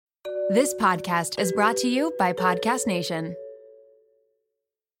This podcast is brought to you by Podcast Nation.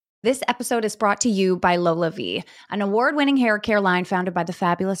 This episode is brought to you by Levine, an award-winning hair care line founded by the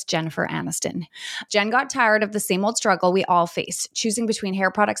fabulous Jennifer Aniston. Jen got tired of the same old struggle we all face, choosing between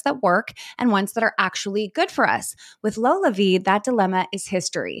hair products that work and ones that are actually good for us. With Levine, that dilemma is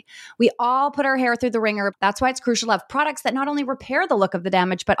history. We all put our hair through the ringer. That's why it's crucial to have products that not only repair the look of the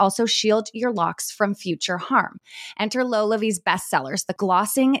damage, but also shield your locks from future harm. Enter Levine's bestsellers, the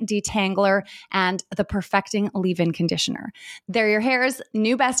Glossing Detangler and the Perfecting Leave-In Conditioner. They're your hair's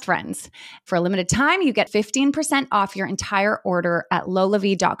new best friends. For a limited time, you get 15% off your entire order at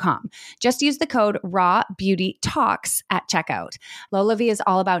lolevie.com. Just use the code RAWBEAUTYTALKS at checkout. Lolevie is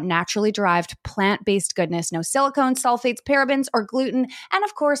all about naturally derived plant-based goodness, no silicones, sulfates, parabens, or gluten, and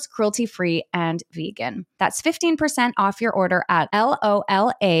of course, cruelty-free and vegan. That's 15% off your order at LOLAVIE.com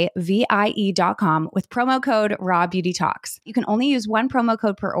with promo code RAWBEAUTYTALKS. You can only use one promo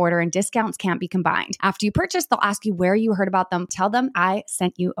code per order and discounts can't be combined. After you purchase, they'll ask you where you heard about them. Tell them I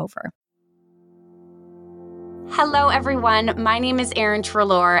sent you over. Hello, everyone. My name is Erin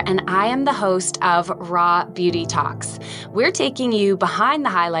Trelaw, and I am the host of Raw Beauty Talks. We're taking you behind the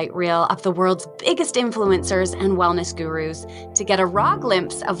highlight reel of the world's biggest influencers and wellness gurus to get a raw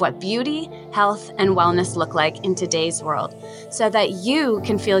glimpse of what beauty, health, and wellness look like in today's world, so that you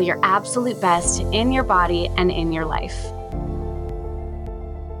can feel your absolute best in your body and in your life.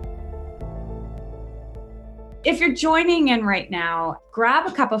 If you're joining in right now, grab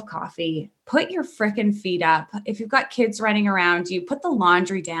a cup of coffee, put your frickin' feet up. If you've got kids running around you, put the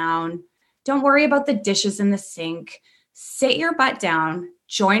laundry down. Don't worry about the dishes in the sink. Sit your butt down.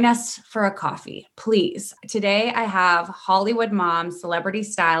 Join us for a coffee, please. Today, I have Hollywood mom, celebrity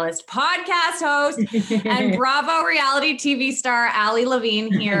stylist, podcast host, and Bravo reality TV star,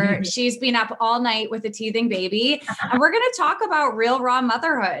 Levine here. She's been up all night with a teething baby. And we're going to talk about real raw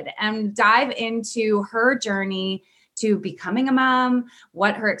motherhood and dive into her journey to becoming a mom,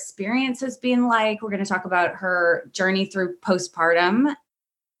 what her experience has been like. We're going to talk about her journey through postpartum.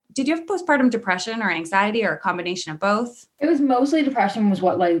 Did you have postpartum depression or anxiety or a combination of both? It was mostly depression was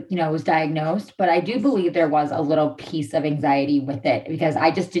what was diagnosed, but I do believe there was a little piece of anxiety with it because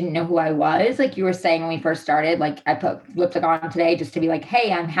I just didn't know who I was. Like you were saying when we first started, like I put lipstick on today just to be like,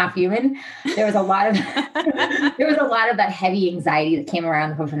 hey, I'm half human. There was a lot of that heavy anxiety that came around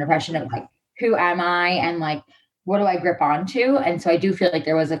the postpartum depression of like, who am I? And like, what do I grip onto? And so I do feel like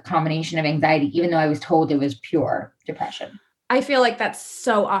there was a combination of anxiety, even though I was told it was pure depression. I feel like that's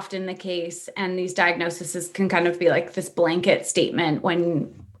so often the case. And these diagnoses can kind of be like this blanket statement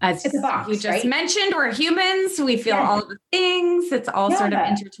when, as it's a box, you just right? mentioned, we're humans. We feel all of the things. It's all sort of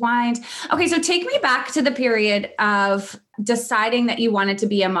intertwined. Okay. So take me back to the period of deciding that you wanted to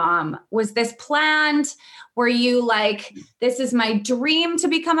be a mom. Was this planned? Were you like, this is my dream to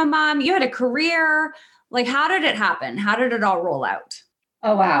become a mom? You had a career. Like, how did it happen? How did it all roll out?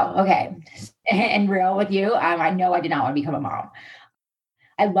 Oh, wow. Okay. And real with you, I know I did not want to become a mom.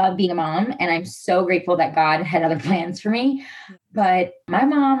 I love being a mom, and I'm so grateful that God had other plans for me. But my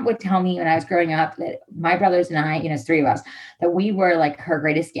mom would tell me when I was growing up that my brothers and I, it's three of us, that we were like her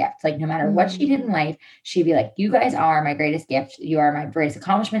greatest gift. Like no matter what she did in life, she'd be like, you guys are my greatest gift. You are my greatest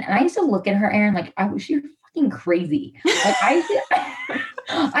accomplishment. And I used to look at her, Erin, like, I wish you were fucking crazy. Like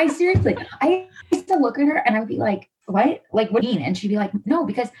I seriously, I used to look at her and I'd be like, what? Like, what do you mean? And she'd be like, no,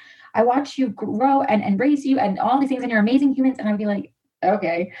 because I watched you grow and raise you and all these things and you're amazing humans. And I'd be like,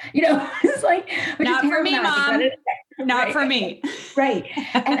 okay, it's like, not for me, mom. Not for me. Right.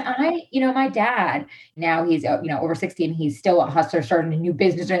 And my dad, now he's, over 60 and he's still a hustler starting a new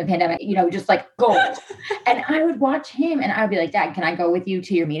business during the pandemic, just like gold. And I would watch him and I would be like, Dad, can I go with you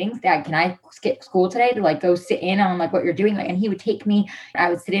to your meetings? Dad, can I skip school today to like go sit in on like what you're doing? Like, and he would take me, I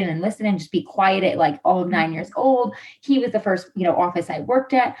would sit in and listen and just be quiet at like all of 9 years old. He was the first, office I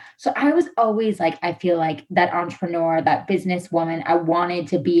worked at. So I was always like, I feel like that entrepreneur, that businesswoman, I wanted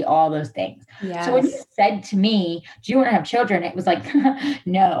to be all those things. Yes. So when he said to me, do you want to have children? It was like,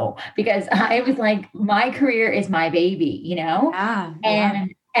 no, because I was like, my career is my baby,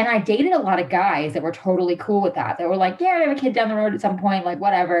 And I dated a lot of guys that were totally cool with that. They were like, yeah, I have a kid down the road at some point, like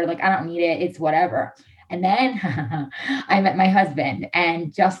whatever, like I don't need it. It's whatever. And then I met my husband,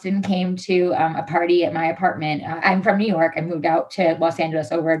 and Justin came to a party at my apartment. I'm from New York. I moved out to Los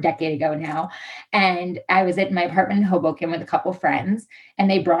Angeles over a decade ago now. And I was at my apartment in Hoboken with a couple friends,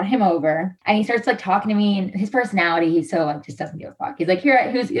 and they brought him over, and he starts like talking to me, and his personality, he's so like, just doesn't give a fuck. He's like, here,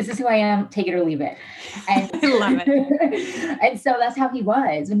 is this who I am? Take it or leave it. And I love it. And so that's how he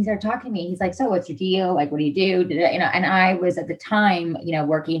was when he started talking to me. He's like, so what's your deal? Like, what do you do? And I was at the time,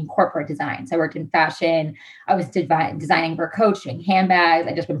 working in corporate design. So I worked in fashion fashion. I was designing for Coach, doing handbags.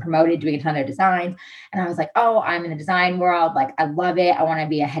 I just been promoted, doing a ton of their designs. And I was like, oh, I'm in the design world. Like, I love it. I want to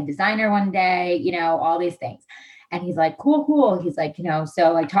be a head designer one day, all these things. And he's like, cool. He's like,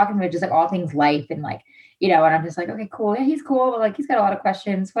 so like talking to him, just like all things life and like, and I'm just like, okay, cool. Yeah, he's cool. But like, he's got a lot of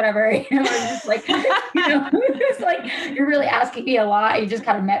questions, whatever. I'm just like, it's like, you're really asking me a lot. You just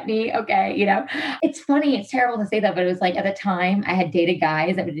kind of met me. Okay. It's funny. It's terrible to say that, but it was like at the time I had dated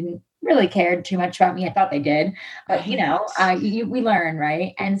guys that didn't really care too much about me. I thought they did, but we learn.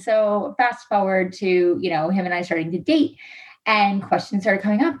 Right. And so fast forward to, him and I starting to date and questions started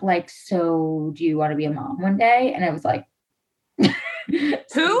coming up like, so do you want to be a mom one day? And I was like,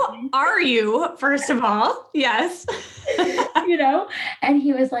 who are you, first of all? Yes. And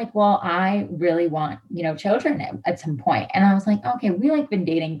he was like, well, I really want, children at some point. And I was like, okay, we like been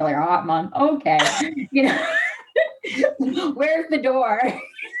dating for like a hot month. Okay. Where's the door?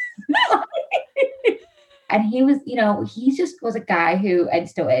 And he was, he just was a guy who, and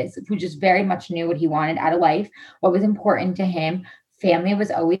still is, who just very much knew what he wanted out of life, what was important to him. Family was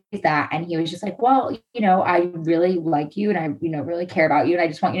always that. And he was just like, well, I really like you and I, really care about you. And I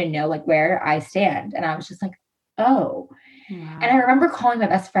just want you to know like where I stand. And I was just like, oh. Wow. And I remember calling my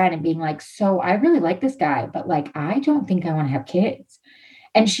best friend and being like, so I really like this guy, but like, I don't think I want to have kids.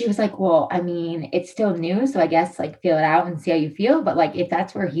 And she was like, well, I mean, it's still new. So I guess like feel it out and see how you feel. But like, if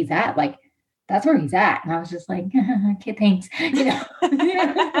that's where he's at, like, that's where he's at. And I was just like, okay, thanks. Thanks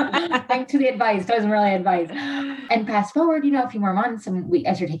to the advice. Wasn't really advice. And fast forward, a few more months and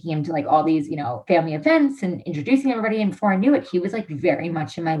I started taking him to like all these, family events and introducing everybody. And before I knew it, he was like very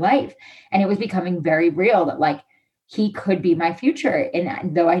much in my life. And it was becoming very real that like he could be my future.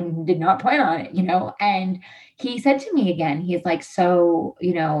 And though I did not plan on it, and he said to me again, he's like, so,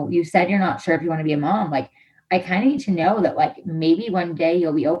 you said you're not sure if you want to be a mom. Like, I kind of need to know that like, maybe one day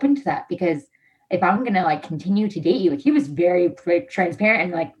you'll be open to that because if I'm going to like continue to date you, like he was very transparent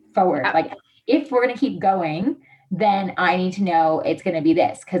and like forward, like if we're going to keep going, then I need to know it's going to be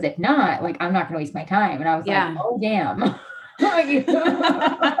this. Cause if not, like, I'm not going to waste my time. And I was like, oh damn.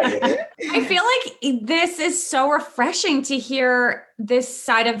 I feel like this is so refreshing to hear this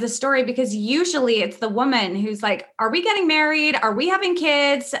side of the story because usually it's the woman who's like, are we getting married? Are we having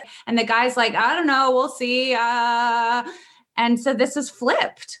kids? And the guy's like, I don't know. We'll see. And so this is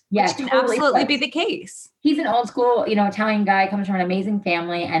flipped. Yeah, which can totally absolutely be the case. He's an old school, Italian guy, comes from an amazing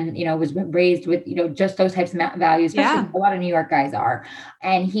family and, was raised with, just those types of values, especially a lot of New York guys are.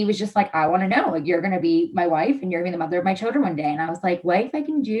 And he was just like, I want to know, like, you're going to be my wife and you're going to be the mother of my children one day. And I was like, wife, I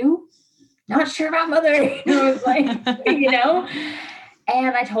can do. Not sure about mother. I was like,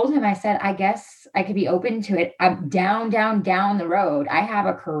 And I told him, I said, I guess I could be open to it. I'm down the road. I have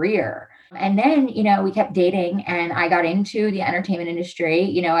a career. And then, we kept dating and I got into the entertainment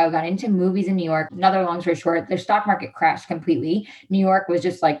industry. I got into movies in New York. Another long story short, the stock market crashed completely. New York was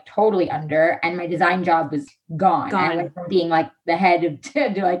just like totally under and my design job was gone. I went from being like the head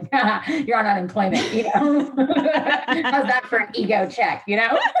to like, you're on unemployment, How's that for an ego check, And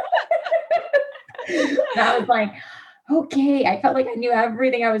I was like, okay, I felt like I knew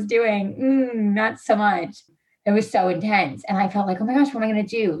everything I was doing. Not so much. It was so intense. And I felt like, oh my gosh, what am I going to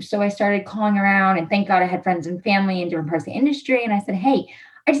do? So I started calling around and thank God I had friends and family in different parts of the industry. And I said, hey,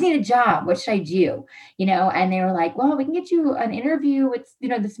 I just need a job. What should I do? And they were like, well, we can get you an interview with,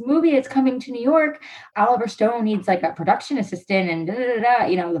 this movie that's coming to New York. Oliver Stone needs like a production assistant and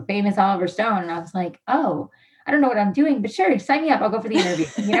the famous Oliver Stone. And I was like, oh, I don't know what I'm doing, but sure, sign me up. I'll go for the interview.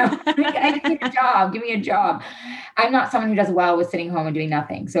 I just need a job. Give me a job. I'm not someone who does well with sitting home and doing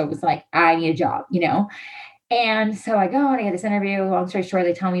nothing. So it was like, I need a job, And so I go and I get this interview. Long story short,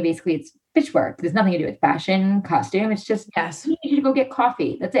 they tell me basically it's bitch work. There's nothing to do with fashion, costume. It's just, you need to go get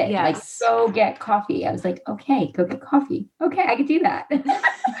coffee. That's it. Yes. Like, go get coffee. I was like, okay, go get coffee. Okay, I could do that.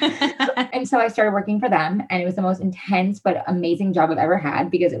 And so I started working for them. And it was the most intense but amazing job I've ever had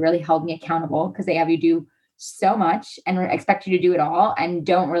because it really held me accountable because they have you do so much and expect you to do it all and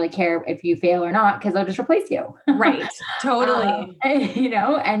don't really care if you fail or not because they'll just replace you. Right. Totally.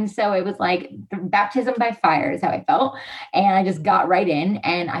 And so it was like baptism by fire is how I felt. And I just got right in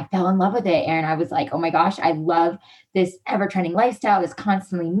and I fell in love with it. And I was like, oh my gosh, I love this ever trending lifestyle, this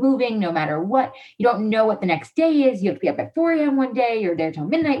constantly moving no matter what. You don't know what the next day is. You have to be up at 4 a.m. one day. You're there till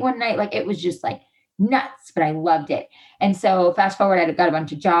midnight one night. Like it was just like nuts, but I loved it. And so fast forward, I got a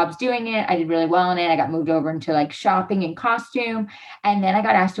bunch of jobs doing it. I did really well in it. I got moved over into like shopping and costume. And then I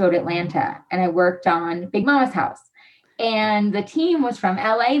got asked to go to Atlanta and I worked on Big Mama's house. And the team was from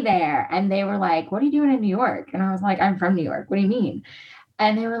LA there. And they were like, what are you doing in New York? And I was like, I'm from New York. What do you mean?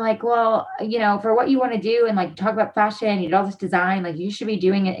 And they were like, well, for what you want to do and like talk about fashion, you did all this design, like you should be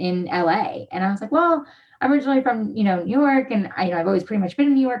doing it in LA. And I was like, well, I'm originally from, New York. And I've always pretty much been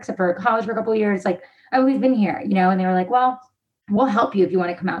in New York, except for college for a couple of years. Like I've always been here, and they were like, well, we'll help you if you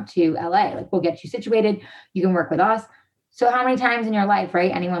want to come out to LA. Like we'll get you situated. You can work with us. So how many times in your life,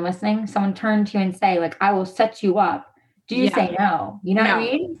 right? Anyone listening, someone turn to you and say like, I will set you up. Do you say no? You know what I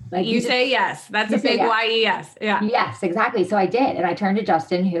mean? Like you say yes. That's a big YE yes. Yeah. Yes, exactly. So I did. And I turned to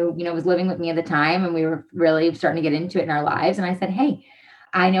Justin, who, was living with me at the time. And we were really starting to get into it in our lives. And I said, hey,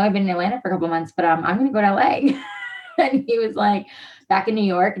 I know I've been in Atlanta for a couple of months, but I'm going to go to LA. And he was like back in New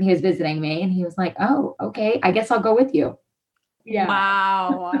York and he was visiting me. And he was like, oh, okay, I guess I'll go with you. Yeah.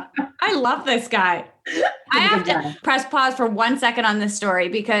 Wow. I love this guy. I have to press pause for 1 second on this story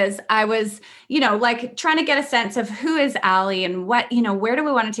because I was, like trying to get a sense of who is Allie and what, where do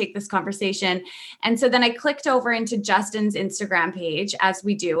we want to take this conversation? And so then I clicked over into Justin's Instagram page, as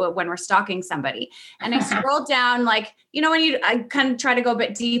we do when we're stalking somebody. And I scrolled down, like, I kind of try to go a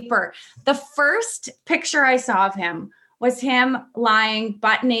bit deeper. The first picture I saw of him was him lying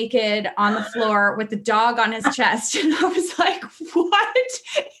butt naked on the floor with the dog on his chest. And I was like, what is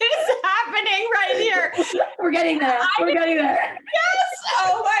happening right here? We're getting there. Yes.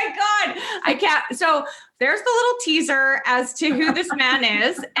 Oh my God. I can't. So there's the little teaser as to who this man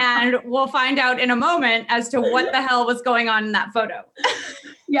is. And we'll find out in a moment as to what the hell was going on in that photo.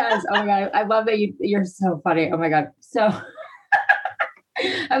 Yes. Oh my God. I love that you're so funny. Oh my God. So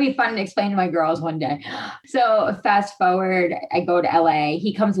that'd be fun to explain to my girls one day. So fast forward, I go to LA.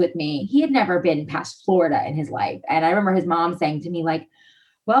 He comes with me. He had never been past Florida in his life. And I remember his mom saying to me, like,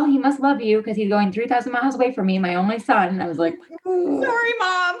 well, he must love you because he's going 3,000 miles away from me, my only son. And I was like, sorry,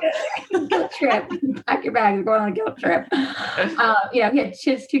 Mom. Guilt trip. Pack your bags. We're going on a guilt trip. He had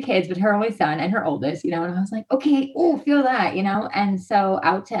just 2 kids, but her only son and her oldest, and I was like, okay, feel that, And so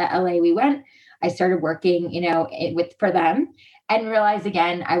out to LA we went. I started working, for them. And realized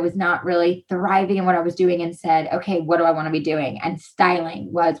again, I was not really thriving in what I was doing and said, okay, what do I want to be doing? And styling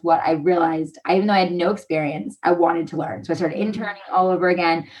was what I realized, even though I had no experience, I wanted to learn. So I started interning all over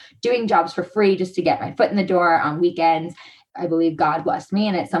again, doing jobs for free just to get my foot in the door on weekends. I believe God blessed me.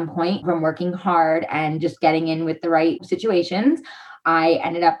 And at some point from working hard and just getting in with the right situations, I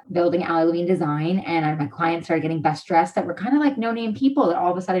ended up building Levine Design, and my clients started getting best dressed that were kind of like no-name people that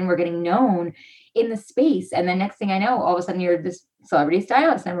all of a sudden were getting known in the space. And then next thing I know, all of a sudden you're this celebrity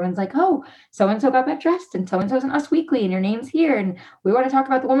stylist and everyone's like, oh, so-and-so got that dressed and so-and-so's in Us Weekly and your name's here. And we want to talk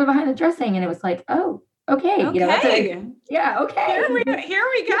about the woman behind the dressing. And it was like, oh, okay. Okay. Okay. Here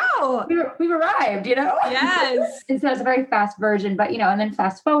we go. We've arrived, Yes. And so it's a very fast version, but, and then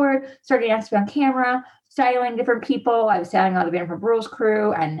fast forward, started asked to be on camera, styling different people. I was styling all the different Rules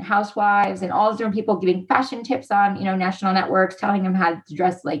crew and housewives and all these different people, giving fashion tips on, national networks, telling them how to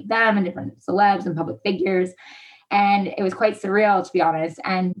dress like them and different celebs and public figures. And it was quite surreal, to be honest.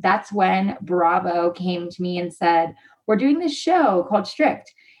 And that's when Bravo came to me and said, we're doing this show called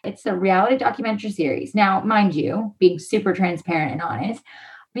Strict. It's a reality documentary series. Now, mind you, being super transparent and honest,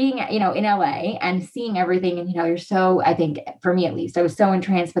 being, in LA and seeing everything. And, you're so, I think for me, at least, I was so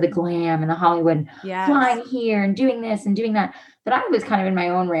entranced by the glam and the Hollywood flying here and doing this and doing that I was kind of in my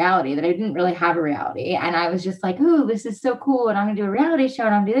own reality, that I didn't really have a reality. And I was just like, ooh, this is so cool. And I'm going to do a reality show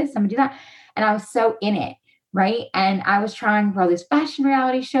and I'm going to do this, I'm going to do that. And I was so in it. Right. And I was trying for all these fashion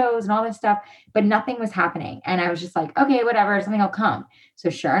reality shows and all this stuff, but nothing was happening. And I was just like, okay, whatever, something will come. So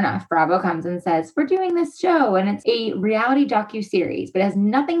sure enough, Bravo comes and says, we're doing this show and it's a reality docuseries, but it has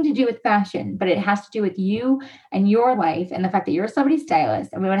nothing to do with fashion, but it has to do with you and your life and the fact that you're a celebrity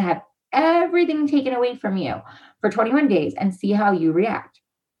stylist. And we want to have everything taken away from you for 21 days and see how you react.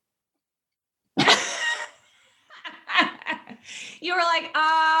 You were like,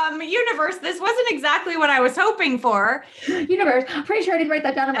 universe, this wasn't exactly what I was hoping for. Universe, I'm pretty sure I didn't write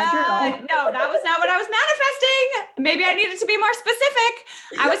that down in my journal. No, that was not what I was manifesting. Maybe I needed to be more specific.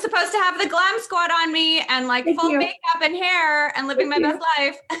 I was supposed to have the glam squad on me and like full makeup and hair and living my best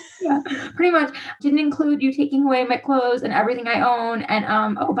life. Yeah, pretty much. Didn't include you taking away my clothes and everything I own.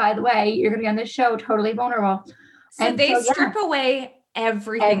 And oh, by the way, you're going to be on this show, totally vulnerable. So they strip away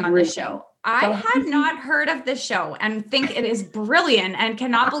everything on the show. I had not heard of this show and think it is brilliant and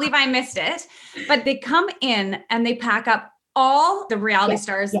cannot believe I missed it. But they come in and they pack up all the reality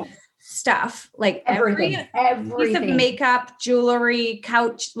stars stuff, like every piece of makeup, jewelry,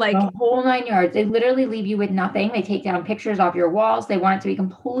 couch, like the whole 9 yards. They literally leave you with nothing. They take down pictures off your walls. They want it to be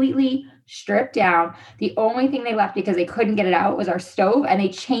completely stripped down. The only thing they left because they couldn't get it out was our stove, and they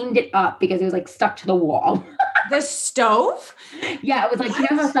chained it up because it was like stuck to the wall. The stove? Yeah, it was like, you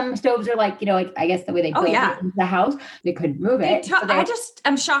know how some stoves are like, like I guess the way they built it into the house, they couldn't move it. I just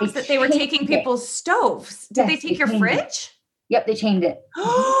am shocked that they were taking people's stoves. Did they take your fridge? Yep, they chained it.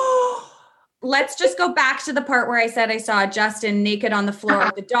 Let's just go back to the part where I said I saw Justin naked on the floor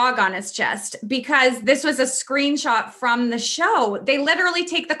with the dog on his chest, because this was a screenshot from the show. They literally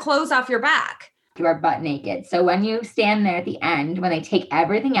take the clothes off your back. You are butt naked. So when you stand there at the end, when they take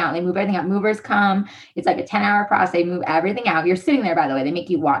everything out, they move everything out, movers come, it's like a 10-hour process. They move everything out. You're sitting there, by the way, they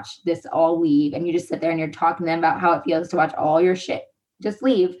make you watch this all leave, and you just sit there and you're talking to them about how it feels to watch all your shit just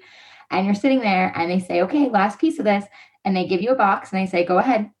leave. And you're sitting there and they say, okay, last piece of this. And they give you a box and they say, go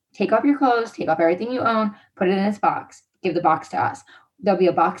ahead, take off your clothes, take off everything you own, put it in this box, give the box to us. There'll be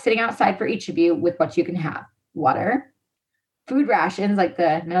a box sitting outside for each of you with what you can have: water, food rations, like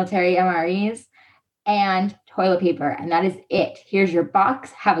the military MREs, and toilet paper. And that is it. Here's your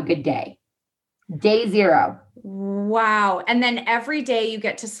box. Have a good day. Day 0. Wow. And then every day you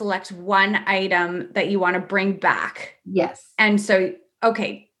get to select one item that you want to bring back. Yes. And so,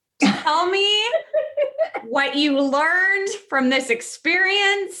 okay, tell me what you learned from this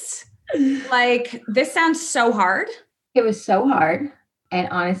experience. Like, this sounds so hard. It was so hard. And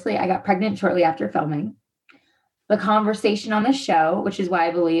honestly, I got pregnant shortly after filming. The conversation on the show, which is why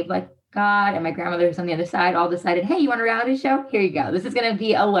I believe like God and my grandmother who's on the other side all decided, hey, you want a reality show? Here you go. This is going to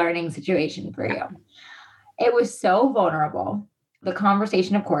be a learning situation for you. It was so vulnerable. The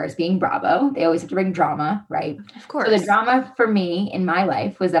conversation, of course, being Bravo, they always have to bring drama, right? Of course. So the drama for me in my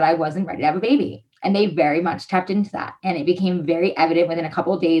life was that I wasn't ready to have a baby. And they very much tapped into that. And it became very evident within a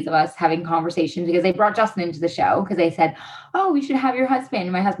couple of days of us having conversations, because they brought Justin into the show because they said, oh, we should have your husband.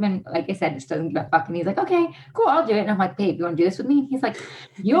 And my husband, like I said, just doesn't give a fuck. And he's like, okay, cool, I'll do it. And I'm like, babe, you want to do this with me? He's like,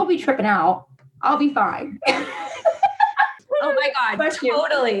 you'll be tripping out. I'll be fine. Oh my God,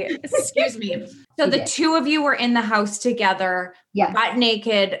 totally. Excuse me. So the two of you were in the house together, got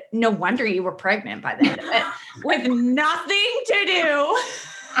naked. No wonder you were pregnant by the end of it, with nothing to do.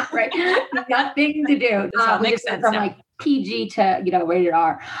 Right. Nothing to do. Makes sense from now. Like PG to, rated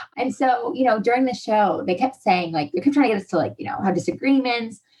R. And so, during the show, they kept saying like, they kept trying to get us to like, have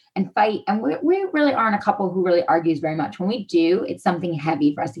disagreements and fight. And we really aren't a couple who really argues very much. When we do, it's something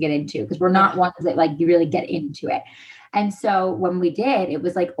heavy for us to get into, because we're not ones that like, you really get into it. And so when we did, it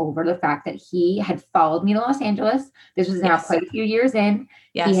was like over the fact that he had followed me to Los Angeles. This was now quite a few years in.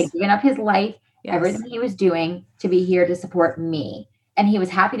 He had given up his life, everything he was doing, to be here to support me. And he was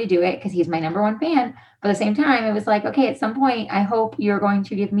happy to do it because he's my number one fan. But at the same time, it was like, okay, at some point, I hope you're going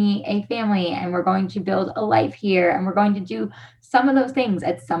to give me a family and we're going to build a life here and we're going to do some of those things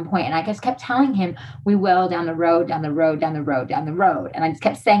at some point. And I just kept telling him, we will down the road, down the road, down the road, down the road. And I just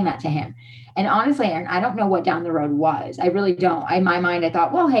kept saying that to him. And honestly, Aaron, I don't know what down the road was. I really don't. In my mind, I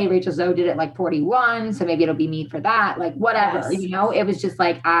thought, well, hey, Rachel Zoe did it like 41. So maybe it'll be me for that. Like whatever, it was just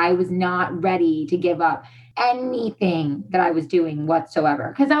like, I was not ready to give up anything that I was doing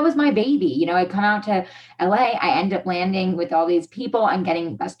whatsoever. Cause that was my baby. I come out to LA, I end up landing with all these people and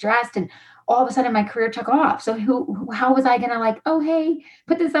getting best dressed, and all of a sudden my career took off. So how was I going to like, oh, hey,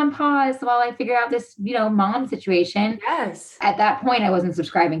 put this on pause while I figure out this, mom situation. Yes. At that point, I wasn't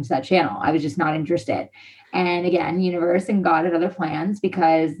subscribing to that channel. I was just not interested. And again, universe and God had other plans,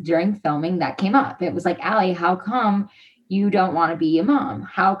 because during filming that came up. It was like, Allie, how come you don't want to be a mom?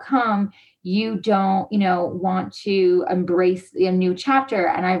 How come you don't, want to embrace a new chapter?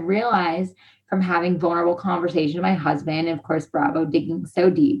 And I realized from having vulnerable conversation with my husband, and of course, Bravo digging so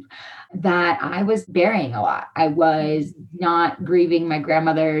deep, that I was burying a lot. I was not grieving my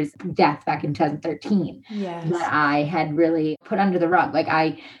grandmother's death back in 2013. Yes. That I had really put under the rug. Like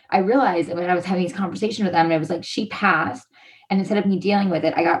I realized that when I was having these conversations with them, and it was like, she passed. And instead of me dealing with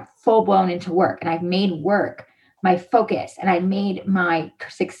it, I got full blown into work, and I've made work my focus, and I made my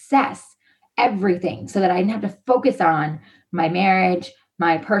success everything, so that I didn't have to focus on my marriage,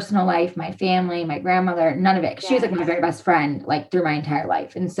 my personal life, my family, my grandmother, none of it. She was like my very best friend, like through my entire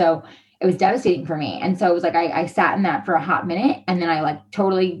life. And so it was devastating for me. And so it was like, I sat in that for a hot minute, and then I like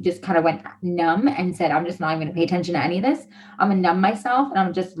totally just kind of went numb and said, I'm just not even going to pay attention to any of this. I'm going to numb myself, and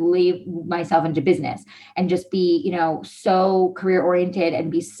I'm just leave myself into business and just be, so career oriented and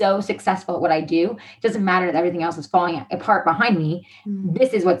be so successful at what I do. It doesn't matter that everything else is falling apart behind me.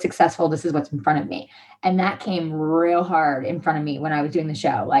 This is what's successful. This is what's in front of me. And that came real hard in front of me when I was doing the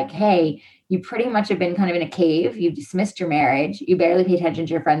show. Like, hey, you pretty much have been kind of in a cave. You dismissed your marriage. You barely pay attention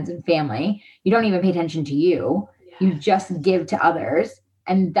to your friends and family. You don't even pay attention to you. You just give to others.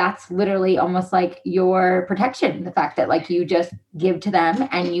 And that's literally almost like your protection. The fact that like you just give to them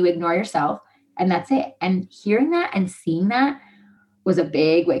and you ignore yourself, and that's it. And hearing that and seeing that was a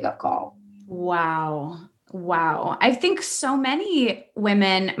big wake up call. Wow. Wow. I think so many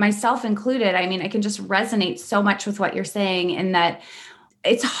women, myself included, I mean, I can just resonate so much with what you're saying in that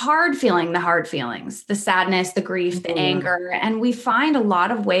it's hard feeling the hard feelings, the sadness, the grief, the anger. And we find a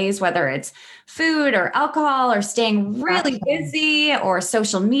lot of ways, whether it's food or alcohol or staying really busy or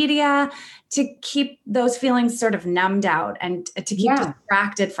social media, to keep those feelings sort of numbed out and to keep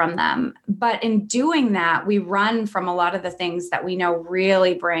distracted from them. But in doing that, we run from a lot of the things that we know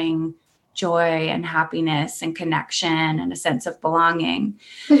really bring joy and happiness and connection and a sense of belonging.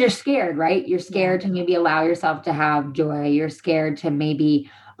 Because you're scared, right? You're scared to maybe allow yourself to have joy. You're scared to maybe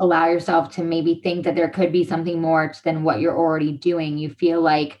allow yourself to maybe think that there could be something more than what you're already doing. You feel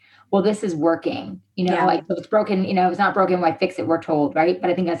like, well, this is working, like if it's broken, if it's not broken, why fix it? We're told, right? But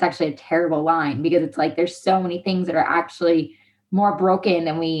I think that's actually a terrible line, because it's like, there's so many things that are actually more broken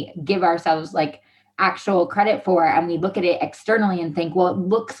than we give ourselves like actual credit for. And we look at it externally and think, well, it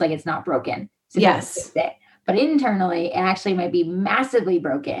looks like it's not broken. So yes. Fix it. But internally, it actually might be massively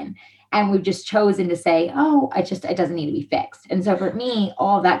broken. And we've just chosen to say, oh, it doesn't need to be fixed. And so for me,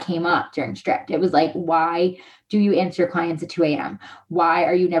 all of that came up during Stripped. It was like, why do you answer your clients at 2 a.m.? Why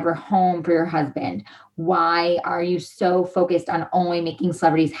are you never home for your husband? Why are you so focused on only making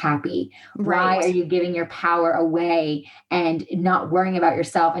celebrities happy? Right. Why are you giving your power away and not worrying about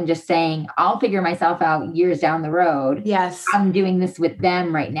yourself and just saying, I'll figure myself out years down the road. Yes. I'm doing this with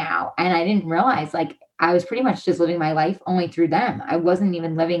them right now. And I didn't realize, like, I was pretty much just living my life only through them. I wasn't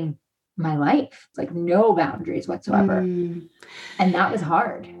even living my life. It's like no boundaries whatsoever. And that was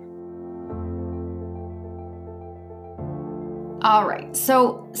hard. All right.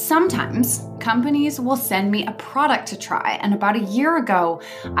 So sometimes companies will send me a product to try. And about a year ago,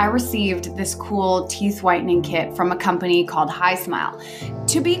 I received this cool teeth whitening kit from a company called Hi Smile.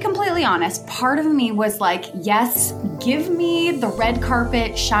 To be completely honest, part of me was like, yes, give me the red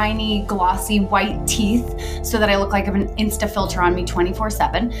carpet, shiny, glossy white teeth so that I look like I have an Insta filter on me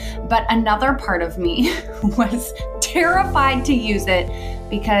 24/7. But another part of me was terrified to use it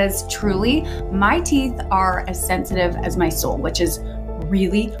because truly my teeth are as sensitive as my soul, which is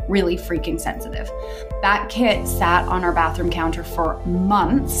really, really freaking sensitive. That kit sat on our bathroom counter for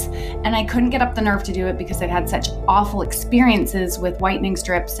months and I couldn't get up the nerve to do it because I'd had such awful experiences with whitening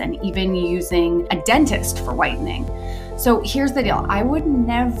strips and even using a dentist for whitening. So here's the deal. I would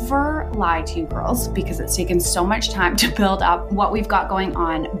never lie to you girls because it's taken so much time to build up what we've got going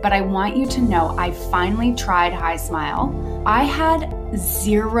on. But I want you to know I finally tried Hi Smile. I had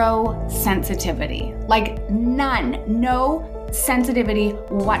zero sensitivity, like none, no sensitivity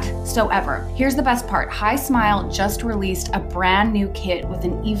whatsoever. Here's the best part. Hi Smile just released a brand new kit with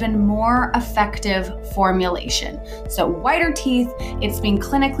an even more effective formulation. So whiter teeth, it's been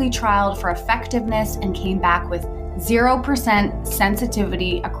clinically trialed for effectiveness and came back with 0%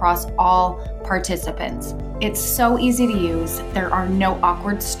 sensitivity across all participants. It's so easy to use. There are no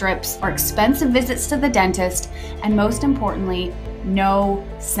awkward strips or expensive visits to the dentist, and most importantly, no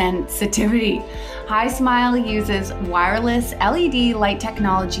sensitivity. Hi Smile uses wireless LED light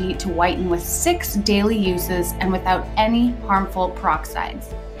technology to whiten with 6 daily uses and without any harmful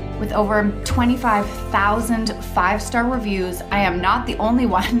peroxides. With over 25,000 5-star reviews, I am not the only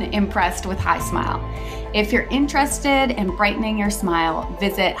one impressed with Hi Smile. If you're interested in brightening your smile,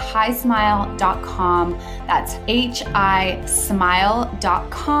 visit hismile.com. That's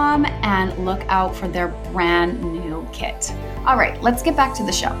hismile.com and look out for their brand new kit. All right, let's get back to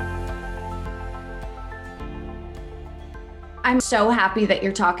the show. I'm so happy that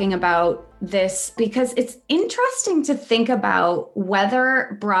you're talking about this because it's interesting to think about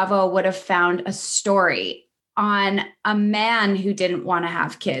whether Bravo would have found a story on a man who didn't want to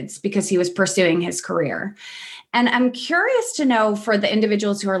have kids because he was pursuing his career. And I'm curious to know for the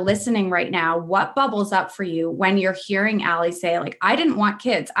individuals who are listening right now, what bubbles up for you when you're hearing Allie say, like, I didn't want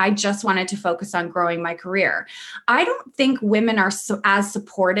kids. I just wanted to focus on growing my career. I don't think women are as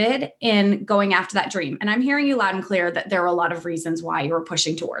supported in going after that dream. And I'm hearing you loud and clear that there are a lot of reasons why you were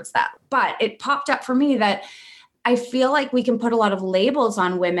pushing towards that. But it popped up for me that I feel like we can put a lot of labels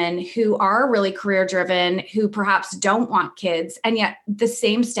on women who are really career driven, who perhaps don't want kids. And yet the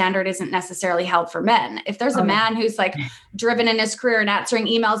same standard isn't necessarily held for men. If there's a man who's like driven in his career and answering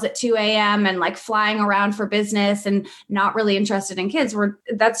emails at 2 a.m. and like flying around for business and not really interested in kids,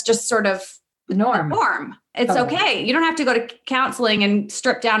 that's just sort of the norm. It's okay. You don't have to go to counseling and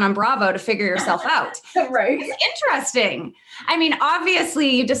strip down on Bravo to figure yourself out. Right. It's interesting. I mean,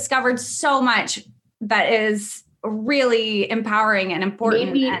 obviously you discovered so much that is really empowering and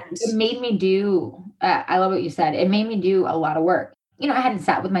important. It made me do, I love what you said. It made me do a lot of work. I hadn't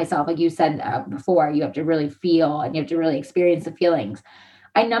sat with myself. Like you said before, you have to really feel and you have to really experience the feelings.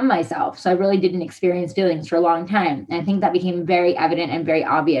 I numbed myself. So I really didn't experience feelings for a long time. And I think that became very evident and very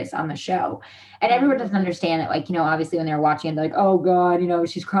obvious on the show. And everyone doesn't understand it. Like, obviously when they're watching it, they're like, oh God,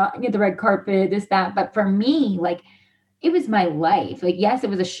 she's crying at the red carpet, this, that. But for me, like, it was my life. Like, yes, it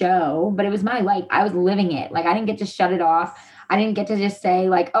was a show, but it was my life. I was living it. Like, I didn't get to shut it off. I didn't get to just say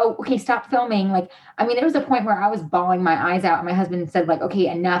like, oh, okay, stop filming. Like, I mean, there was a point where I was bawling my eyes out and my husband said like, okay,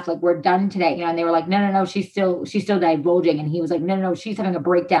 enough. Like, we're done today. And they were like, no, she's still divulging. And he was like, no, she's having a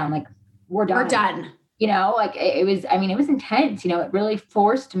breakdown. Like, we're done. We're done. Like it was intense. It really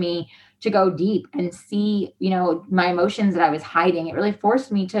forced me to go deep and see, my emotions that I was hiding. It really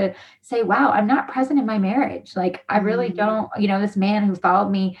forced me to say, wow, I'm not present in my marriage. Like, I really don't, this man who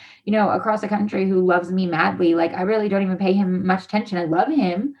followed me, across the country, who loves me madly. Like, I really don't even pay him much attention. I love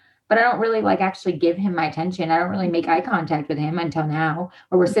him, but I don't really like actually give him my attention. I don't really make eye contact with him until now,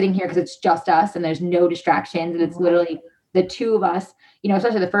 where we're sitting here because it's just us and there's no distractions. And it's literally the two of us,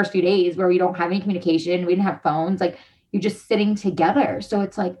 especially the first few days where we don't have any communication. We didn't have phones. Like, you're just sitting together. So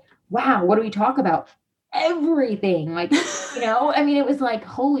it's like, wow, what do we talk about? Everything. Like, it was like,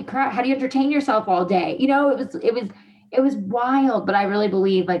 holy crap, how do you entertain yourself all day? It was wild, but I really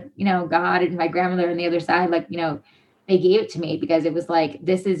believe like, God and my grandmother on the other side, like, they gave it to me because it was like,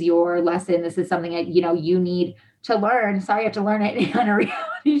 this is your lesson. This is something that, you need to learn. Sorry, you have to learn it on a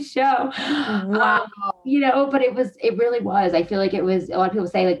reality show. Wow. But it really was. I feel like it was, a lot of people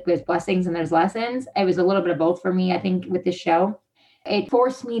say like there's blessings and there's lessons. It was a little bit of both for me, I think, with this show. It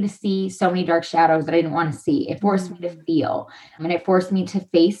forced me to see so many dark shadows that I didn't want to see. It forced me to feel. And it forced me to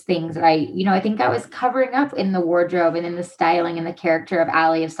face things that I think I was covering up in the wardrobe and in the styling and the character of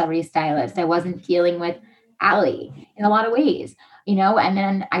Allie, of Celebrity Stylist. I wasn't dealing with Allie in a lot of ways, and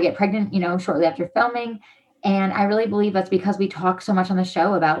then I get pregnant, shortly after filming. And I really believe that's because we talk so much on the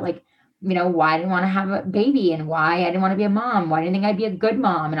show about like, why I didn't want to have a baby and why I didn't want to be a mom, why I didn't think I'd be a good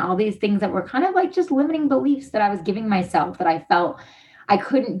mom, and all these things that were kind of like just limiting beliefs that I was giving myself, that I felt I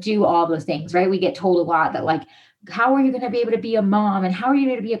couldn't do all those things, right? We get told a lot that like, how are you going to be able to be a mom? And how are you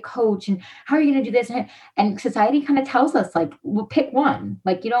going to be a coach? And how are you going to do this? And society kind of tells us like, well, pick one.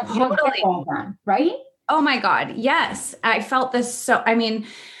 Like you don't pick all of them, right? Oh my God. Yes. I felt this. So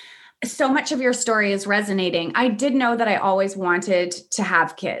much of your story is resonating. I did know that I always wanted to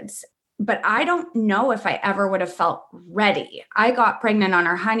have kids, but I don't know if I ever would have felt ready. I got pregnant on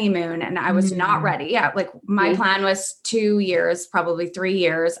our honeymoon and I was not ready. Yeah. Like my plan was 2 years, probably 3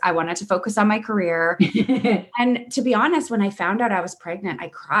 years. I wanted to focus on my career. And to be honest, when I found out I was pregnant, I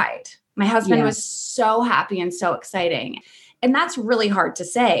cried. My husband was so happy and so exciting. And that's really hard to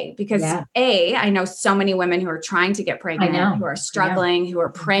say because I know so many women who are trying to get pregnant, who are struggling, who are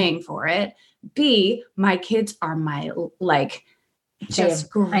praying for it. B, my kids are my just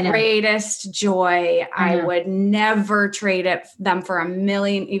greatest joy. I would never trade them for a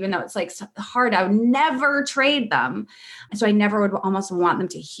million, even though it's like so hard. I would never trade them. So I never would almost want them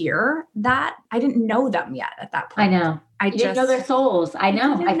to hear that. I didn't know them yet at that point. I know. I didn't know their souls. I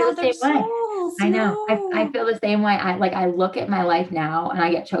know. I feel the same way. I know. I feel the same way. I look at my life now and I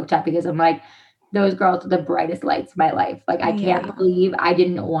get choked up because I'm like, those girls are the brightest lights of my life. Like, I can't believe I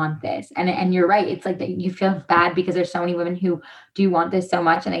didn't want this. And you're right. It's like that you feel bad because there's so many women who do want this so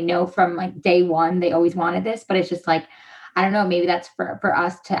much. And I know from like day one, they always wanted this, but it's just like, I don't know, maybe that's for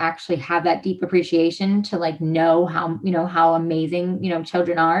us to actually have that deep appreciation to like know how amazing,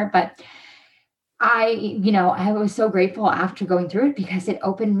 children are. But I was so grateful after going through it because it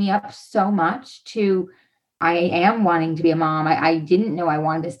opened me up so much to, I am wanting to be a mom. I didn't know I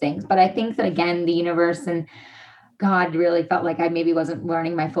wanted these things, but I think that again, the universe and God really felt like I maybe wasn't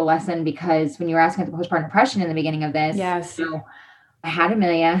learning my full lesson because when you were asking about the postpartum depression in the beginning of this, I had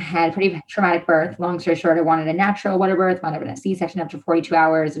Amelia, had a pretty traumatic birth. Long story short, I wanted a natural water birth, wound up in a C-section after 42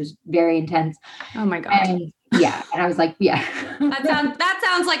 hours. It was very intense. Oh my God. And I was like, that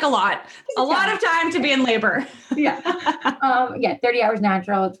sounds like a lot of time to be in labor. 30 hours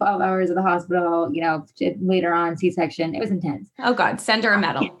natural, 12 hours at the hospital, later on C-section. It was intense. Oh God, send her a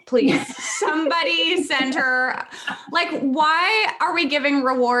medal, please. Somebody send her. Like, why are we giving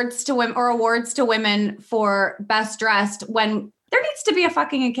awards to women for best dressed when there needs to be a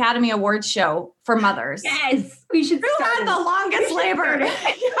fucking Academy Awards show for mothers? Yes, we should. Who had the longest labor?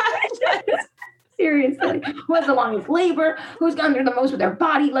 Seriously, who has the longest labor? Who's gone through the most with their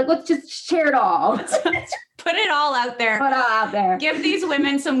body? Like, let's just share it all. Put it all out there. Put it all out there. Give these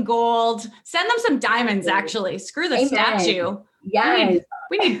women some gold. Send them some diamonds, actually. Screw the statue. Yes.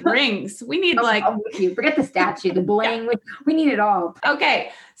 We need rings. We need forget the statue, the bling. We need it all.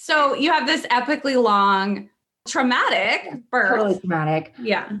 Okay. So you have this epically long traumatic birth. Totally traumatic.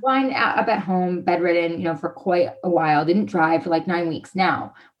 Yeah. Mine up at home, bedridden, for quite a while. Didn't drive for like 9 weeks.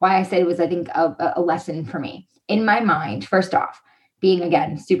 Now, why I said it was, I think, a lesson for me. In my mind, first off, being,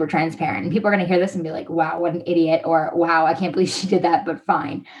 again, super transparent. And people are going to hear this and be like, wow, what an idiot. Or, wow, I can't believe she did that, but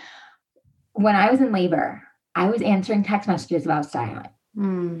fine. When I was in labor, I was answering text messages about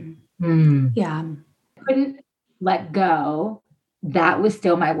styling. Yeah. Couldn't let go. That was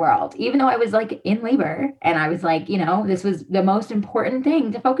still my world, even though I was like in labor and I was like, this was the most important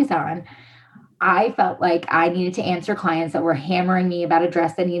thing to focus on. I felt like I needed to answer clients that were hammering me about a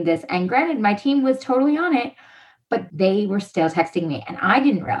dress that needed this. And granted, my team was totally on it, but they were still texting me. And I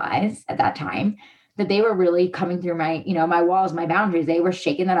didn't realize at that time that they were really coming through my, my walls, my boundaries. They were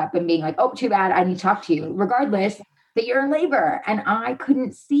shaking that up and being like, oh, too bad. I need to talk to you regardless that you're in labor. And I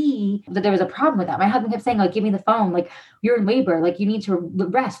couldn't see that there was a problem with that. My husband kept saying, like, give me the phone. Like, you're in labor. Like, you need to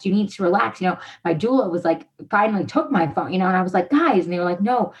rest. You need to relax. My doula was like, finally took my phone, and I was like, guys, and they were like,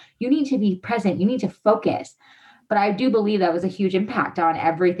 no, you need to be present. You need to focus. But I do believe that was a huge impact on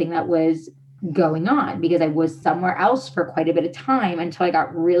everything that was going on, because I was somewhere else for quite a bit of time until I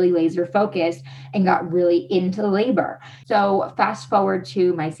got really laser focused and got really into labor. So fast forward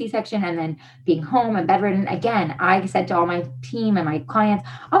to my C-section and then being home and bedridden. Again, I said to all my team and my clients,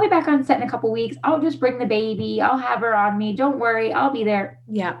 I'll be back on set in a couple weeks. I'll just bring the baby. I'll have her on me. Don't worry. I'll be there.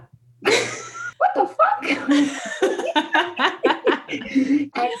 Yeah. What the fuck?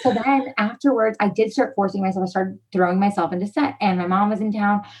 And so then afterwards, I did start forcing myself. I started throwing myself into set, and my mom was in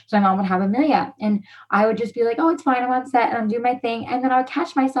town. So my mom would have Amelia, and I would just be like, oh, it's fine. I'm on set and I'm doing my thing. And then I would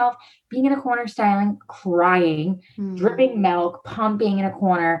catch myself being in a corner, styling, crying, dripping milk, pumping in a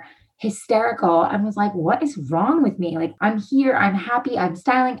corner, hysterical. I was like, what is wrong with me? Like, I'm here, I'm happy, I'm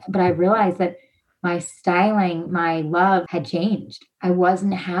styling. But I realized that my styling, my love had changed. I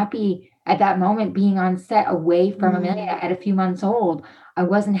wasn't happy at that moment being on set away from Amelia at a few months old. I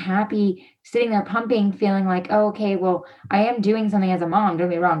wasn't happy sitting there pumping, feeling like, oh, okay, well, I am doing something as a mom. Don't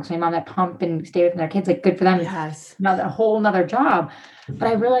get me wrong. So my mom that pump and stay with their kids, like, good for them. Yes. Another whole nother job. But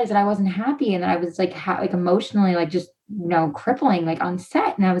I realized that I wasn't happy, and that I was like, like emotionally, like just, crippling, like on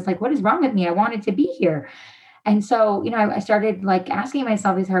set. And I was like, what is wrong with me? I wanted to be here. And so, I started like asking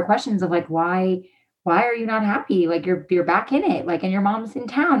myself these hard questions of like, why are you not happy? Like, you're back in it. Like, and your mom's in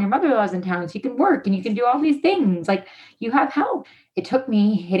town, your mother-in-law's in town, so you can work and you can do all these things. Like, you have help. It took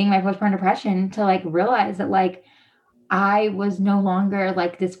me hitting my postpartum depression to like realize that like I was no longer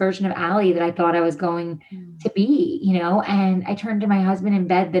like this version of Allie that I thought I was going to be, and I turned to my husband in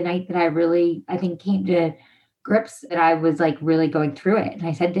bed the night that I think came to grips that I was like really going through it. And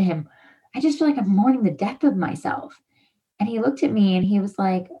I said to him, I just feel like I'm mourning the death of myself. And he looked at me and he was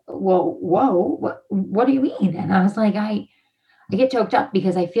like, well, whoa, what do you mean? And I was like, I get choked up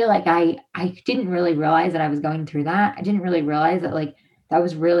because I feel like I didn't really realize that I was going through that. I didn't really realize that like that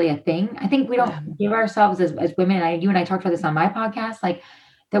was really a thing. I think we don't give ourselves as women, you and I talked about this on my podcast, like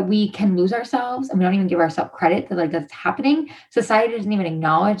that we can lose ourselves and we don't even give ourselves credit that like that's happening. Society doesn't even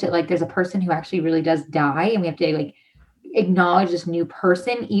acknowledge that like there's a person who actually really does die, and we have to like acknowledge this new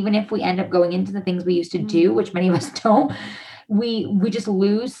person, even if we end up going into the things we used to do, which many of us don't. We just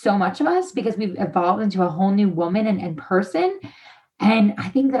lose so much of us because we've evolved into a whole new woman and person. And I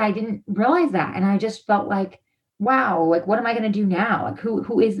think that I didn't realize that. And I just felt like, wow, like, what am I going to do now? Like,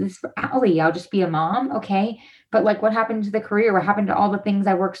 who is this for Allie? I'll just be a mom. Okay. But like, what happened to the career? What happened to all the things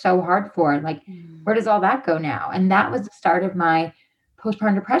I worked so hard for? Like, where does all that go now? And that was the start of my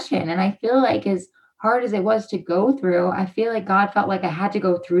postpartum depression. And I feel like as hard as it was to go through, I feel like God felt like I had to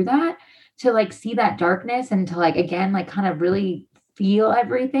go through that to like see that darkness and to like, again, like kind of really feel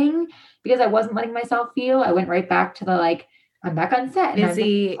everything, because I wasn't letting myself feel. I went right back to the, like, I'm back on set and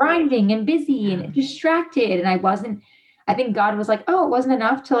I'm grinding and busy and distracted. And I think God was like, oh, it wasn't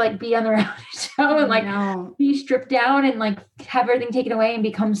enough to like be on the reality show and like be stripped down and like have everything taken away and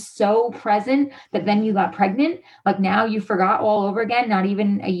become so present that then you got pregnant. Like, now you forgot all over again, not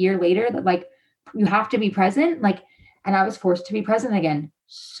even a year later, that like you have to be present. Like, and I was forced to be present again.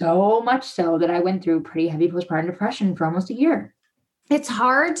 So much so that I went through pretty heavy postpartum depression for almost a year. It's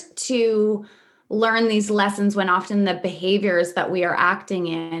hard to learn these lessons when often the behaviors that we are acting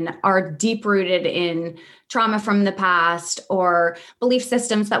in are deep rooted in trauma from the past or belief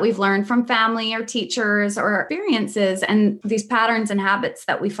systems that we've learned from family or teachers or experiences. And these patterns and habits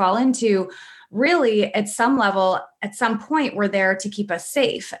that we fall into, really at some level, at some point, we're there to keep us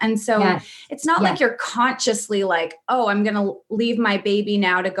safe. And so it's not like you're consciously like, oh, I'm going to leave my baby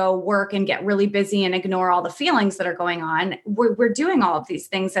now to go work and get really busy and ignore all the feelings that are going on. We're doing all of these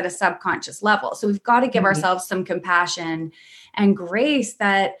things at a subconscious level. So we've got to give ourselves some compassion and grace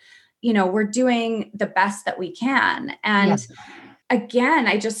that, we're doing the best that we can. And again,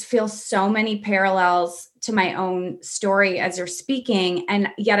 I just feel so many parallels to my own story as you're speaking. And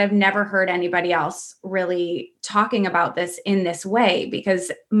yet I've never heard anybody else really talking about this in this way,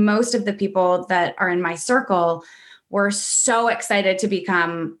 because most of the people that are in my circle were so excited to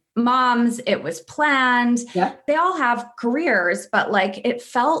become moms. It was planned. Yep. They all have careers, but like it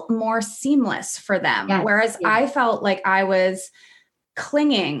felt more seamless for them. Yes. Whereas I felt like I was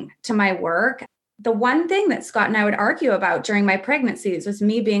clinging to my work. The one thing that Scott and I would argue about during my pregnancies was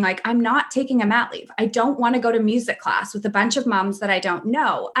me being like, I'm not taking a mat leave. I don't want to go to music class with a bunch of moms that I don't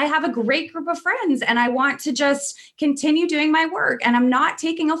know. I have a great group of friends and I want to just continue doing my work. And I'm not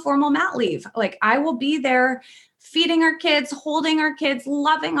taking a formal mat leave. Like I will be there feeding our kids, holding our kids,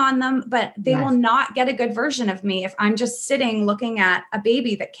 loving on them, but they will not get a good version of me if I'm just sitting looking at a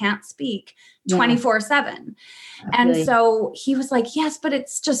baby that can't speak 24/7. And so he was like, yes, but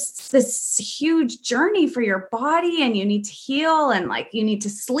it's just this huge journey for your body and you need to heal and like, you need to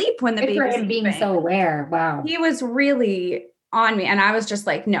sleep when the baby's sleeping. Being so aware. Wow. He was really on me. And I was just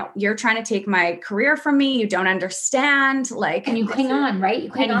like, no, you're trying to take my career from me. You don't understand. Like, and you cling on, right?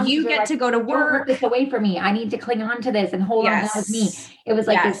 You cling on. You get to go to work. Don't work this away from me. I need to cling on to this and hold on with me. It was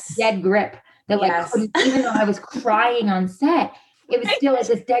like this dead grip that like, even though I was crying on set, it was still like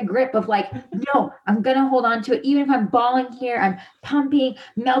this dead grip of like, no, I'm going to hold on to it. Even if I'm bawling here, I'm pumping,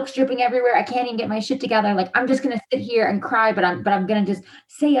 milk's dripping everywhere. I can't even get my shit together. Like, I'm just going to sit here and cry, but I'm going to just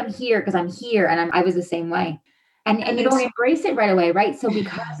say I'm here because I'm here. And I was the same way. And you don't embrace it right away, right? So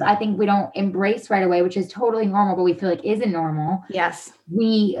because I think we don't embrace right away, which is totally normal, but we feel like isn't normal. Yes.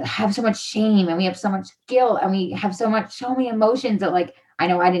 We have so much shame and we have so much guilt and we have so many emotions that like, I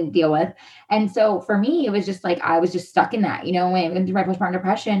know I didn't deal with. And so for me, it was just like, I was just stuck in that, when I went through my postpartum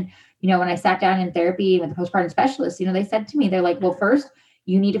depression, when I sat down in therapy with the postpartum specialist, they said to me, they're like, well, first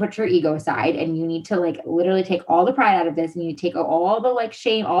you need to put your ego aside and you need to like literally take all the pride out of this and you take all the like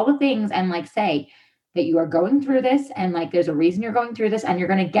shame, all the things and like say that you are going through this and like there's a reason you're going through this and you're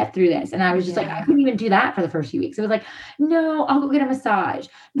going to get through this. And I was just like, I couldn't even do that for the first few weeks. It was like, no, I'll go get a massage.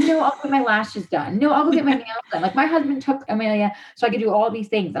 No, I'll get my lashes done. No, I'll go get my nails done. Like my husband took Amelia so I could do all these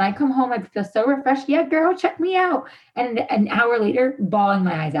things. And I come home, I feel so refreshed. Yeah, girl, check me out. And an hour later, bawling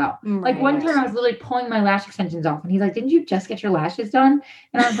my eyes out. Right. Like one time I was literally pulling my lash extensions off and he's like, didn't you just get your lashes done?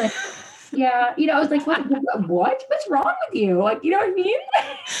 And I was like, yeah. I was like, what? What's wrong with you? Like, you know what I mean?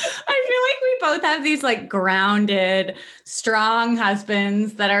 I feel like we both have these like grounded, strong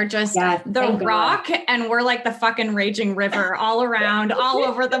husbands that are just the rock. And we're like the fucking raging river all around, all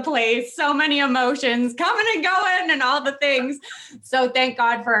over the place. So many emotions coming and going and all the things. So thank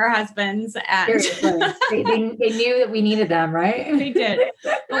God for our husbands. And they knew that we needed them, right? They did.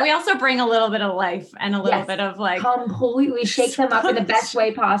 But we also bring a little bit of life and a little bit of like completely shake them up in the best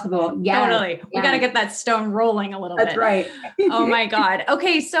way possible. Yeah. Totally. We got to get that stone rolling a little bit. That's right. Oh my God.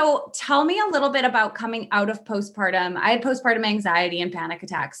 Okay. So tell me a little bit about coming out of postpartum. I had postpartum anxiety and panic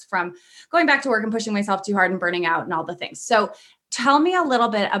attacks from going back to work and pushing myself too hard and burning out and all the things. So tell me a little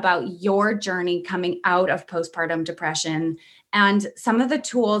bit about your journey coming out of postpartum depression and some of the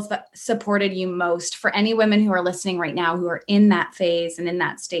tools that supported you most for any women who are listening right now, who are in that phase and in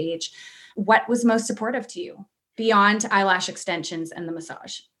that stage. What was most supportive to you beyond eyelash extensions and the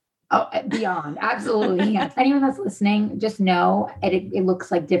massage? Oh, beyond. Absolutely. Yes. Anyone that's listening, just know it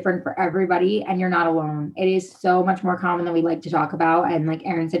looks like different for everybody and you're not alone. It is so much more common than we like to talk about. And like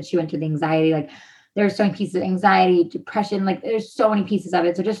Erin said, she went through the anxiety, like there's so many pieces of anxiety, depression, like there's so many pieces of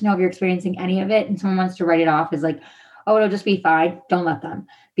it. So just know if you're experiencing any of it and someone wants to write it off as like, oh, it'll just be fine. Don't let them.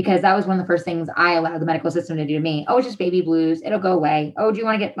 Because that was one of the first things I allowed the medical system to do to me. Oh, it's just baby blues. It'll go away. Oh, do you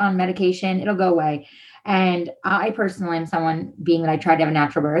want to get on medication? It'll go away. And I personally am someone, being that I tried to have a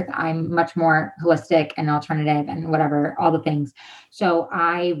natural birth, I'm much more holistic and alternative and whatever, all the things. So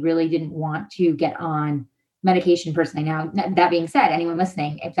I really didn't want to get on medication personally. Now, that being said, anyone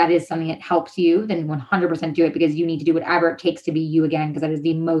listening, if that is something that helps you, then 100% do it because you need to do whatever it takes to be you again, because that is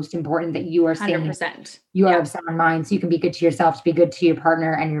the most important that you are saying 100%. You are of sound mind so you can be good to yourself, to be good to your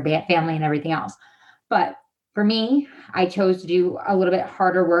partner and your family and everything else. But for me, I chose to do a little bit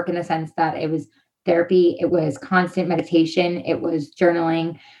harder work in the sense that it was therapy. It was constant meditation. It was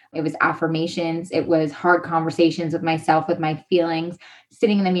journaling. It was affirmations. It was hard conversations with myself, with my feelings,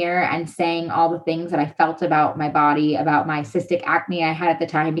 sitting in the mirror and saying all the things that I felt about my body, about my cystic acne I had at the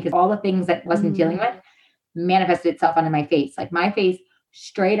time, because all the things that I wasn't dealing with manifested itself onto my face. Like my face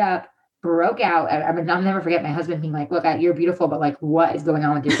straight up broke out. I'll never forget my husband being like, look, you're beautiful, but like, what is going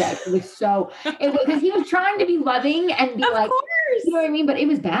on with your face? It was because he was trying to be loving and be of like, course. You know what I mean? But it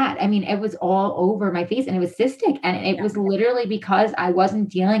was bad. I mean, it was all over my face and it was cystic. And it was literally because I wasn't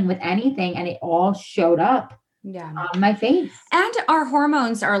dealing with anything and it all showed up on my face. And our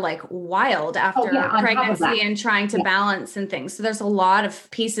hormones are like wild after pregnancy and trying to balance and things. So there's a lot of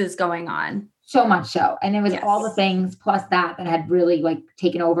pieces going on. So much so. And it was all the things plus that had really like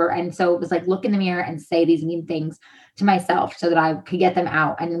taken over. And so it was like, look in the mirror and say these mean things to myself so that I could get them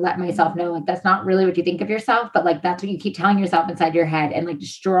out and let myself know, like, that's not really what you think of yourself, but like, that's what you keep telling yourself inside your head and like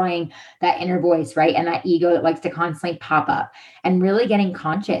destroying that inner voice, right? And that ego that likes to constantly pop up and really getting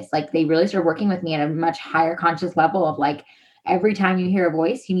conscious. Like they really started working with me at a much higher conscious level of like, every time you hear a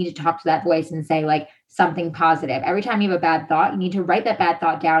voice, you need to talk to that voice and say like something positive. Every time you have a bad thought, you need to write that bad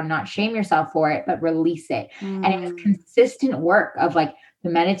thought down, not shame yourself for it, but release it. And it was consistent work of like the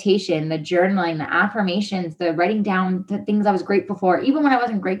meditation, the journaling, the affirmations, the writing down the things I was grateful for, even when I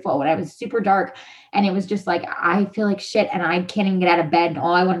wasn't grateful, when I was super dark. And it was just like, I feel like shit and I can't even get out of bed. And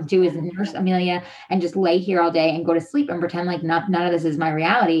all I want to do is nurse Amelia and just lay here all day and go to sleep and pretend like none of this is my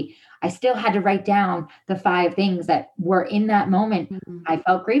reality. I still had to write down the 5 things that were in that moment I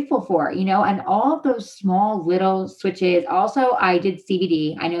felt grateful for, you know, and all of those small little switches. Also, I did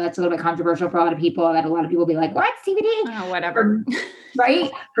CBD. I know that's a little bit controversial for a lot of people. I've had a lot of people be like, what, CBD? Oh, whatever.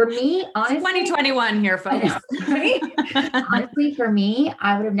 Right? For me, honestly. 2021 here, folks. Right? Honestly, for me,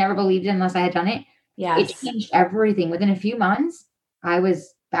 I would have never believed it unless I had done it. It changed everything. Within a few months, I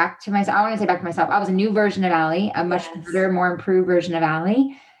was back to myself. I want to say back to myself. I was a new version of Allie, a much better, more improved version of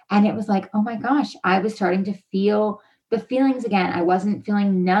Allie. And it was like, oh my gosh, I was starting to feel the feelings again. I wasn't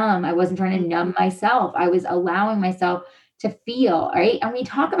feeling numb. I wasn't trying to numb myself. I was allowing myself to feel, right? And we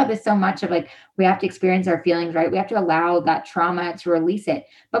talk about this so much of like, we have to experience our feelings, right? We have to allow that trauma to release it.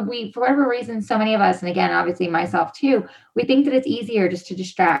 But we, for whatever reason, so many of us, and again, obviously myself too, we think that it's easier just to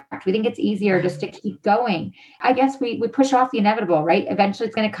distract. We think it's easier just to keep going. I guess we push off the inevitable, right? Eventually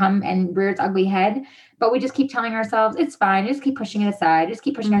it's going to come and rear its ugly head. But we just keep telling ourselves, it's fine. Just keep pushing it aside. Just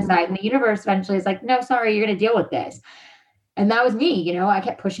keep pushing it aside. And the universe eventually is like, no, sorry, you're going to deal with this. And that was me, you know, I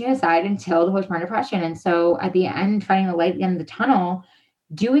kept pushing it aside until the postpartum depression. And so at the end, finding the light at the end of the tunnel,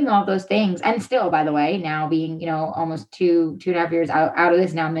 doing all those things. And still, by the way, now being, you know, almost 2.5 years out of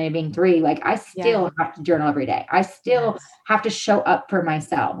this, now maybe being 3, like I still have to journal every day. I still have to show up for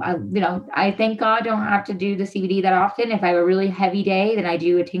myself. I thank God don't have to do the CBD that often. If I have a really heavy day, then I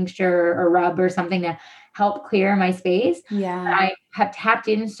do a tincture or rub or something to help clear my space. Yeah. But I have tapped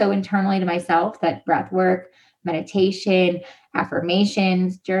in so internally to myself that breath work, meditation,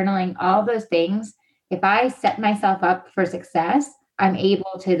 affirmations, journaling, all those things. If I set myself up for success, I'm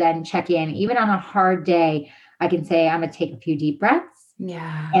able to then check in. Even on a hard day, I can say, I'm going to take a few deep breaths.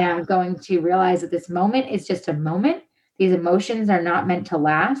 Yeah. And I'm going to realize that this moment is just a moment. These emotions are not meant to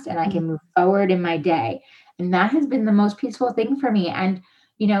last, and I can move forward in my day. And that has been the most peaceful thing for me. And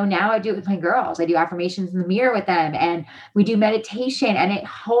you know, now I do it with my girls. I do affirmations in the mirror with them and we do meditation and it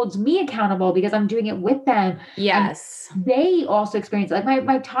holds me accountable because I'm doing it with them. Yes. And they also experience it. Like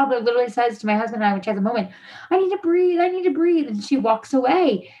my toddler literally says to my husband and I, when she has a moment, I need to breathe. And she walks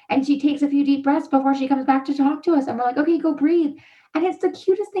away and she takes a few deep breaths before she comes back to talk to us. And we're like, okay, go breathe. And it's the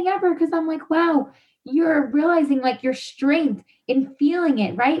cutest thing ever because I'm like, wow, you're realizing like your strength in feeling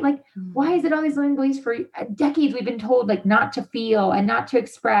it, right? Like, why is it all these limiting beliefs for decades we've been told like not to feel and not to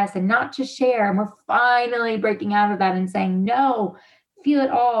express and not to share. And we're finally breaking out of that and saying, no, feel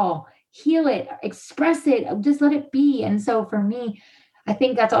it all, heal it, express it, just let it be. And so for me, I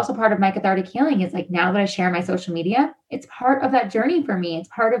think that's also part of my cathartic healing is like now that I share my social media, it's part of that journey for me. It's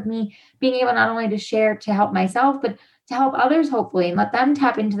part of me being able not only to share to help myself, but to help others hopefully and let them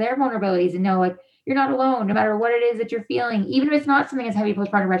tap into their vulnerabilities and know like, you're not alone, no matter what it is that you're feeling, even if it's not something as heavy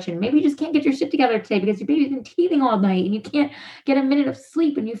postpartum depression. Maybe you just can't get your shit together today because your baby's been teething all night and you can't get a minute of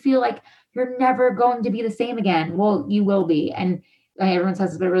sleep and you feel like you're never going to be the same again. Well, you will be. And everyone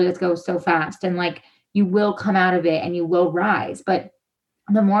says, but it really does go so fast. And like, you will come out of it and you will rise. But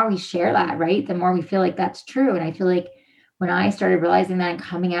the more we share that, right, the more we feel like that's true. And I feel like when I started realizing that and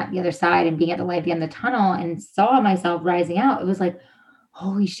coming out the other side and being at the light at the end of the tunnel and saw myself rising out, it was like,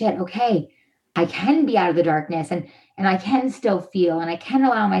 holy shit, okay. I can be out of the darkness and I can still feel and I can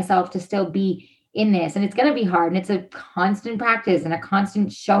allow myself to still be in this. And it's going to be hard and it's a constant practice and a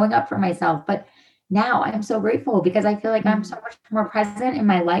constant showing up for myself. But now I'm so grateful because I feel like I'm so much more present in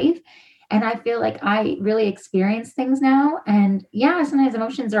my life. And I feel like I really experience things now. And yeah, sometimes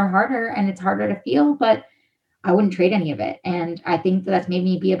emotions are harder and it's harder to feel, but I wouldn't trade any of it. And I think that's made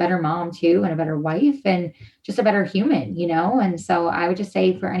me be a better mom too, and a better wife and just a better human, you know? And so I would just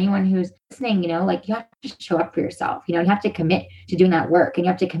say for anyone who's listening, you know, like you have to show up for yourself, you know, you have to commit to doing that work and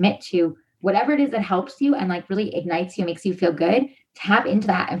you have to commit to whatever it is that helps you and like really ignites you, makes you feel good, tap into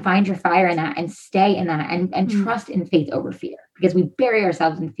that and find your fire in that and stay in that and trust in faith over fear, because we bury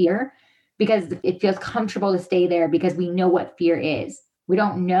ourselves in fear because it feels comfortable to stay there because we know what fear is. We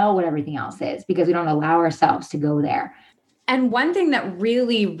don't know what everything else is because we don't allow ourselves to go there. And one thing that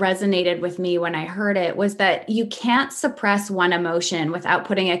really resonated with me when I heard it was that you can't suppress one emotion without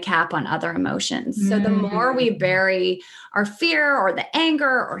putting a cap on other emotions. So the more we bury our fear or the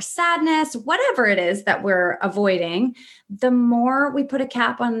anger or sadness, whatever it is that we're avoiding, the more we put a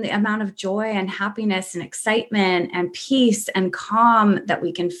cap on the amount of joy and happiness and excitement and peace and calm that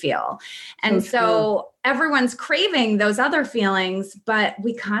we can feel. And so everyone's craving those other feelings, but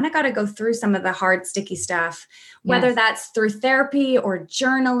we kind of got to go through some of the hard, sticky stuff, whether that's through therapy or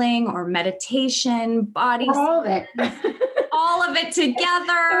journaling or meditation, body, all of it. All of it together.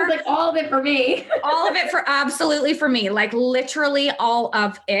 It was like all of it for me. All of it absolutely for me. Like literally all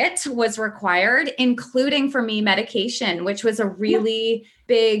of it was required, including for me medication, which was a really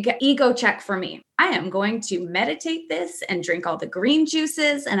big ego check for me. I am going to meditate this and drink all the green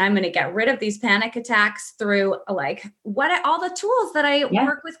juices, and I'm going to get rid of these panic attacks through like all the tools that I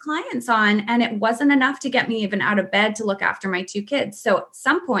work with clients on. And it wasn't enough to get me even out of bed to look after my 2 kids. So at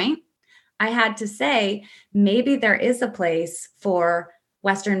some point I had to say, maybe there is a place for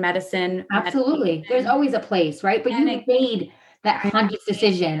Western medicine. Absolutely. There's always a place, right? But you made that conscious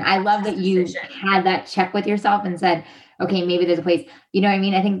decision. I love that you had that check with yourself and said, okay, maybe there's a place. You know what I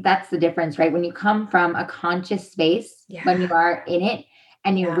mean? I think that's the difference, right? When you come from a conscious space, when you are in it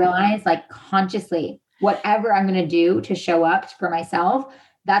and you realize like consciously, whatever I'm going to do to show up for myself,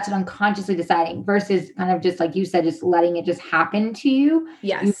 that's what I'm consciously deciding versus kind of just like you said, just letting it just happen to you.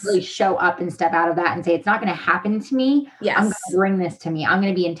 Yes. You really show up and step out of that and say, it's not going to happen to me. Yes. I'm going to bring this to me. I'm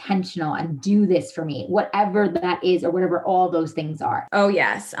going to be intentional and do this for me, whatever that is or whatever all those things are. Oh,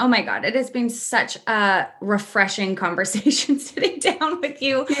 yes. Oh my God. It has been such a refreshing conversation sitting down with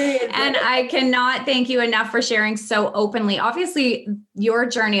you. Seriously. And I cannot thank you enough for sharing so openly. Obviously, your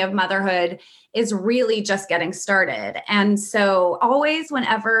journey of motherhood is really just getting started. And so always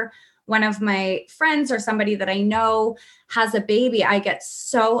whenever one of my friends or somebody that I know has a baby, I get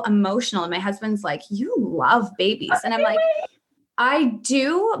so emotional. And my husband's like, you love babies. And I'm like, I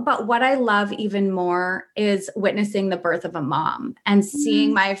do. But what I love even more is witnessing the birth of a mom and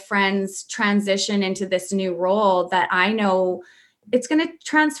seeing my friends transition into this new role that I know it's going to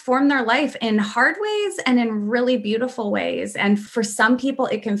transform their life in hard ways and in really beautiful ways. And for some people,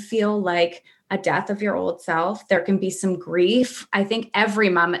 it can feel like a death of your old self. There can be some grief. I think every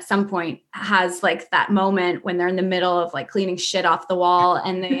mom at some point has like that moment when they're in the middle of like cleaning shit off the wall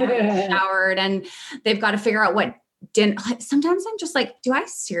and they haven't showered and they've got to figure out what dinner. Sometimes I'm just like, do I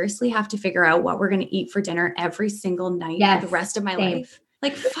seriously have to figure out what we're going to eat for dinner every single night for the rest of my life?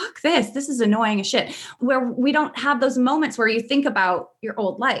 Like, fuck this. This is annoying as shit. Where we don't have those moments where you think about your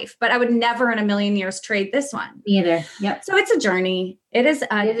old life, but I would never in a million years trade this one. Either. Yep. So it's a journey. It is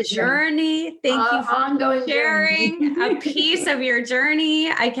a journey. Thank you for sharing a piece of your journey.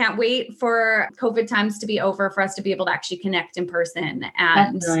 I can't wait for COVID times to be over for us to be able to actually connect in person.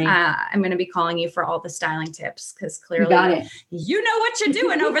 And I'm going to be calling you for all the styling tips because clearly you know what you're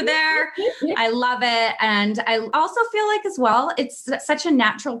doing over there. I love it. And I also feel like as well, it's such a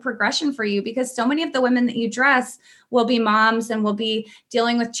natural progression for you because so many of the women that you dress will be moms and will be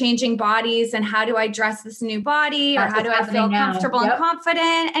dealing with changing bodies and how do I dress this new body or how do I feel comfortable and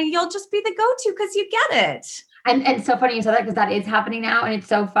confident, and you'll just be the go-to because you get it. And it's so funny you said that because that is happening now. And it's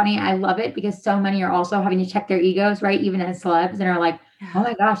so funny. I love it because so many are also having to check their egos, right? Even as celebs and are like, oh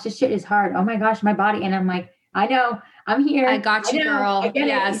my gosh, this shit is hard. Oh my gosh, my body. And I'm like, I know. I'm here. I got you, girl.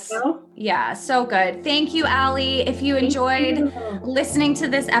 Yes. You know? Yeah. So good. Thank you, Allie. If you enjoyed listening to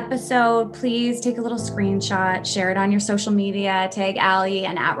this episode, please take a little screenshot, share it on your social media, tag Allie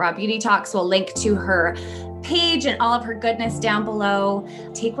and at Raw Beauty Talks. We'll link to her page and all of her goodness down below.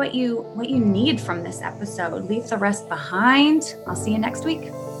 Take what you need from this episode. Leave the rest behind. I'll see you next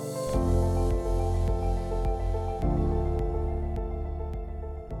week.